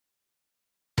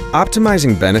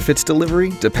Optimizing benefits delivery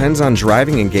depends on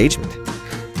driving engagement.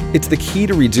 It's the key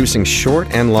to reducing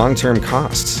short and long-term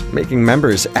costs, making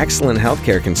members excellent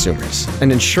healthcare consumers,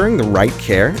 and ensuring the right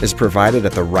care is provided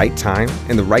at the right time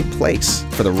in the right place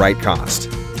for the right cost.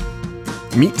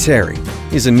 Meet Terry.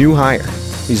 He's a new hire.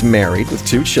 He's married with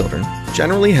 2 children,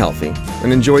 generally healthy,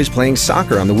 and enjoys playing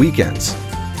soccer on the weekends.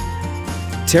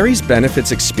 Terry's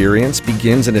benefits experience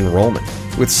begins at enrollment.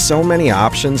 With so many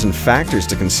options and factors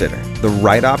to consider, the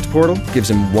RightOpt portal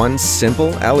gives him one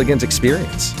simple, elegant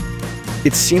experience.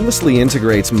 It seamlessly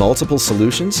integrates multiple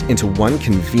solutions into one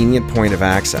convenient point of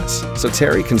access, so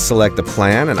Terry can select the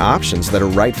plan and options that are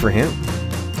right for him.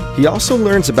 He also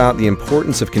learns about the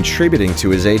importance of contributing to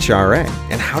his HRA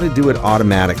and how to do it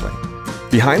automatically.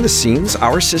 Behind the scenes,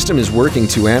 our system is working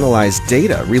to analyze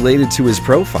data related to his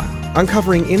profile,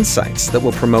 uncovering insights that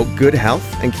will promote good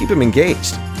health and keep him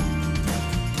engaged.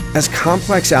 As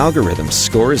complex algorithms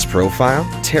score his profile,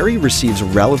 Terry receives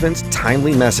relevant,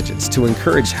 timely messages to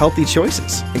encourage healthy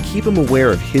choices and keep him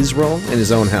aware of his role in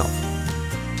his own health.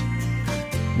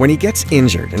 When he gets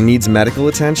injured and needs medical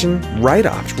attention,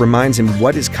 RightOpt reminds him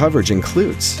what his coverage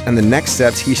includes and the next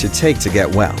steps he should take to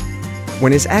get well.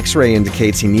 When his X-ray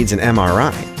indicates he needs an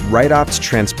MRI, RightOpt's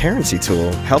transparency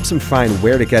tool helps him find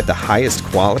where to get the highest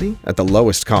quality at the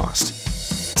lowest cost.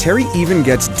 Terry even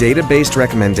gets data-based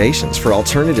recommendations for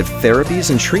alternative therapies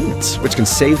and treatments, which can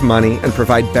save money and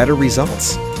provide better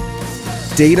results.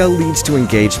 Data leads to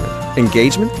engagement.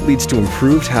 Engagement leads to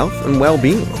improved health and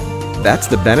well-being. That's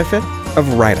the benefit of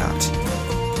RightOpt.